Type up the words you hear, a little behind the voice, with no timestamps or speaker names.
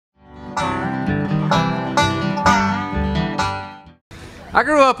I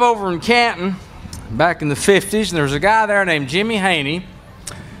grew up over in Canton back in the 50s, and there was a guy there named Jimmy Haney.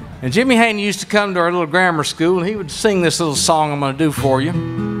 And Jimmy Haney used to come to our little grammar school, and he would sing this little song I'm going to do for you.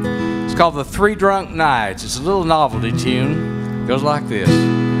 It's called The Three Drunk Nights. It's a little novelty tune. It goes like this.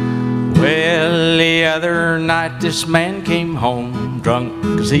 Well, the other night this man came home drunk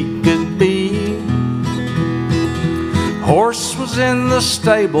as he could be. Horse was in the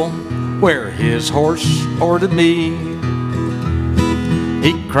stable where his horse ought to be.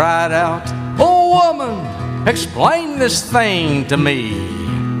 He cried out, "Oh woman, explain this thing to me.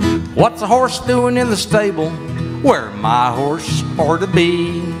 What's a horse doing in the stable where my horse ought to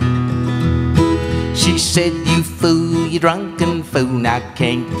be?" She said, "You fool, you drunken fool, now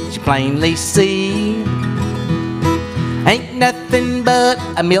can't you plainly see? Ain't nothing but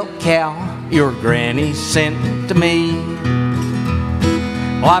a milk cow your granny sent to me.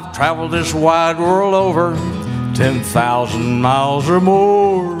 Well, I've traveled this wide world over 10,000 miles or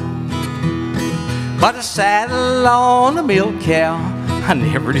more, but a saddle on a milk cow I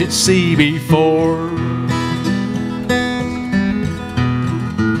never did see before."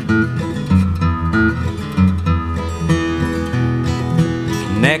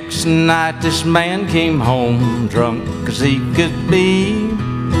 Next night this man came home drunk as he could be.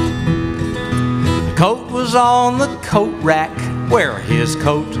 The coat was on the coat rack where his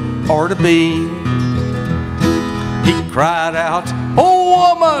coat ought to be. He cried out,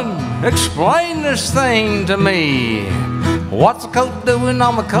 "Oh woman, explain this thing to me. What's the coat doing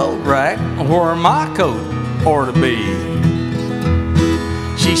on the coat rack where my coat ought to be?"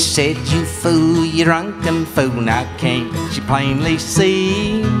 She said, "You fool, you drunken fool, now can't you plainly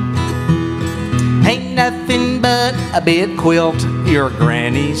see? Ain't nothing but a bed quilt your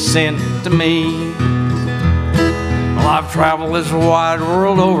granny sent to me. Well, I've traveled this wide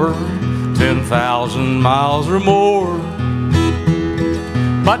world over 10,000 miles or more,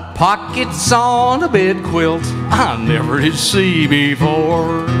 but pockets on a bed quilt I never did see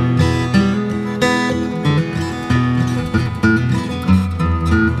before."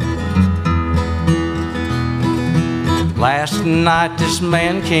 Last night this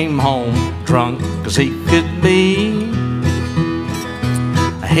man came home drunk as he could be.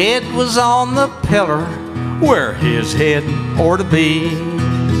 A head was on the pillar where his head ought to be.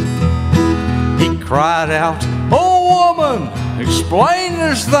 He cried out, "Oh woman, explain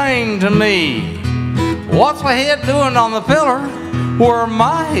this thing to me. What's my head doing on the pillar where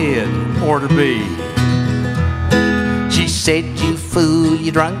my head ought to be?" She said, "You fool,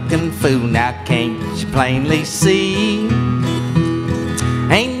 you drunken fool, now can't you plainly see?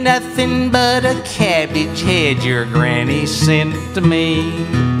 Ain't nothing but a cabbage head your granny sent to me.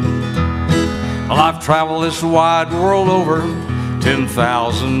 Well, I've traveled this wide world over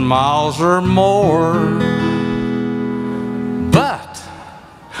 10,000 miles or more, but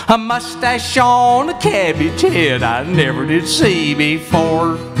a mustache on a cabbage head I never did see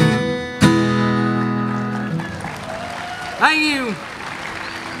before." Thank you.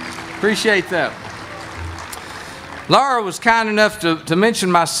 Appreciate that. Laura was kind enough to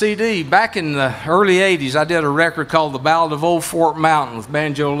mention my CD. Back in the early 80s, I did a record called The Ballad of Old Fort Mountain with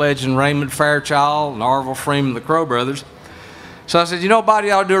banjo legend Raymond Fairchild and Orville Freeman, the Crow Brothers. So I said, you know,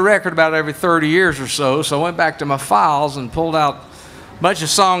 Buddy, I'll do a record about every 30 years or so. So I went back to my files and pulled out a bunch of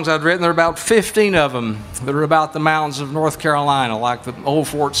songs I'd written. There were about 15 of them that are about the mountains of North Carolina, like the Old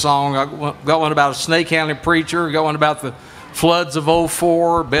Fort song. I got one about a Snake County preacher, got one about the floods of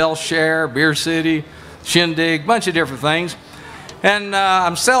 '04, Belshare, Beer City, Shindig, a bunch of different things. And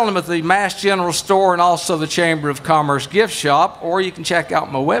I'm selling them at the Mass General Store and also the Chamber of Commerce gift shop, or you can check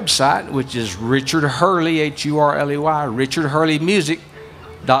out my website, which is Richard Hurley, H-U-R-L-E-Y,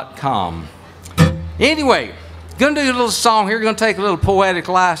 richardhurleymusic.com. Anyway, gonna do a little song here, gonna take a little poetic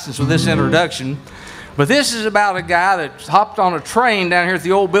license with this introduction. But this is about a guy that hopped on a train down here at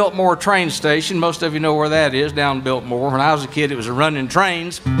the old Biltmore train station. Most of you know where that is, down in Biltmore. When I was a kid, it was running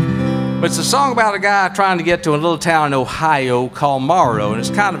trains. But it's a song about a guy trying to get to a little town in Ohio called Morrow, and it's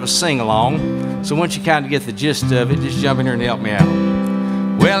kind of a sing-along. So once you kind of get the gist of it, just jump in here and help me out.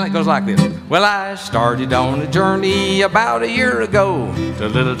 Well, it goes like this. Well, I started on a journey about a year ago to a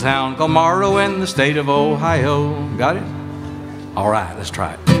little town called Morrow in the state of Ohio. Got it? All right, let's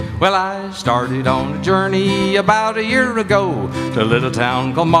try it. Well, I started on a journey about a year ago to a little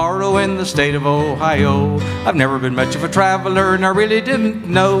town called Morrow in the state of Ohio. I've never been much of a traveler and I really didn't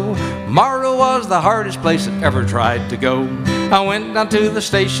know Morrow was the hardest place I've ever tried to go. I went down to the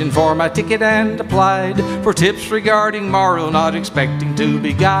station for my ticket and applied for tips regarding tomorrow, not expecting to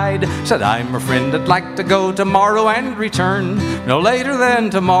be guide. Said, I'm a friend, I'd like to go tomorrow and return no later than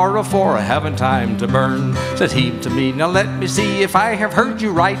tomorrow, for I haven't time to burn. Said he to me, now let me see if I have heard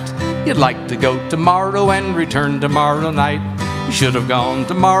you right. You'd like to go tomorrow and return tomorrow night. You should have gone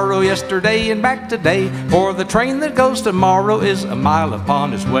tomorrow, yesterday, and back today, for the train that goes tomorrow is a mile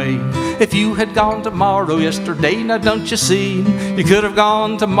upon its way. If you had gone tomorrow, yesterday, now don't you see, you could have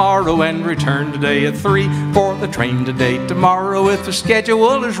gone tomorrow and returned today at 3, for the train today, tomorrow, if the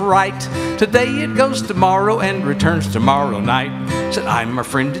schedule is right, today it goes tomorrow and returns tomorrow night. Said, I'm a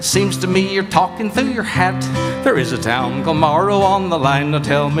friend, it seems to me you're talking through your hat. There is a town called Morrow on the line, now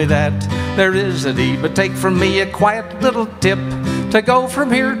tell me that. There is a D, but take from me a quiet little tip. To go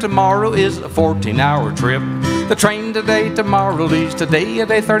from here tomorrow is a 14-hour trip. The train today, tomorrow leaves today at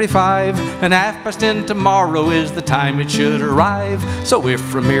 8:35, and 10:30 tomorrow is the time it should arrive. So if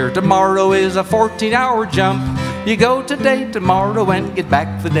from here tomorrow is a 14-hour jump, you go today, tomorrow, and get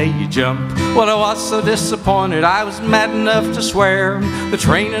back the day you jump. Well, I was so disappointed, I was mad enough to swear the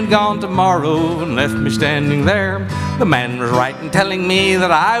train had gone tomorrow and left me standing there. The man was right in telling me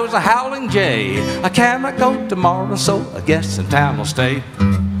that I was a howling jay. I cannot go tomorrow, so I guess in town I'll stay.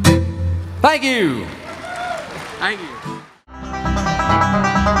 Thank you. Thank you.